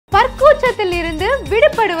பழக்கத்தில் இருந்து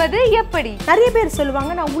விடுபடுவது எப்படி? நிறைய பேர்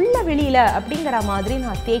சொல்லுவாங்க, நான் உள்ள வெளியில அப்படிங்கிற மாதிரி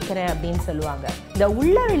நான் தேய்க்கிறேன் அப்படின்னு சொல்லுவாங்க. இந்த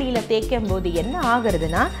உள்ள வெளியில தேய்க்கும் போது என்ன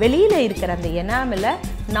ஆகுறதுன்னா, வெளியில இருக்கிற அந்த எனாமலை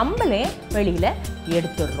நம்மளே வெளியில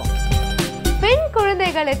எடுத்துடுறோம். பெண்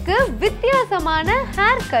குழந்தைகளுக்கு வித்தியாசமான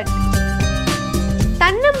ஹேர் கட்.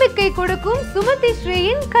 தன்னம்பிக்கை கொடுக்கும் சுமதி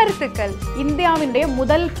ஸ்ரீயின் கருத்துக்கள். இந்தியாவினுடைய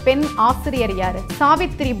முதல் பெண் ஆசிரியர் யாரு?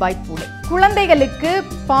 சாவித்ரிபாய் பூலே. குழந்தைகளுக்கு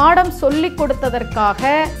பாடம் சொல்லிக்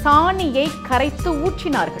கொடுத்ததற்காக சாணியை கரைத்து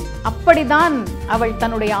ஊற்றினார்கள். அப்படிதான் அவள்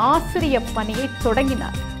தன்னுடைய ஆசிரியர் பணியை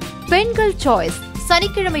தொடங்கினார். பெண்கள் சாய்ஸ்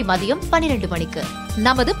சனிக்கிழமை மதியம் 12 மணிக்கு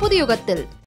நமது புதுயுகத்தில்.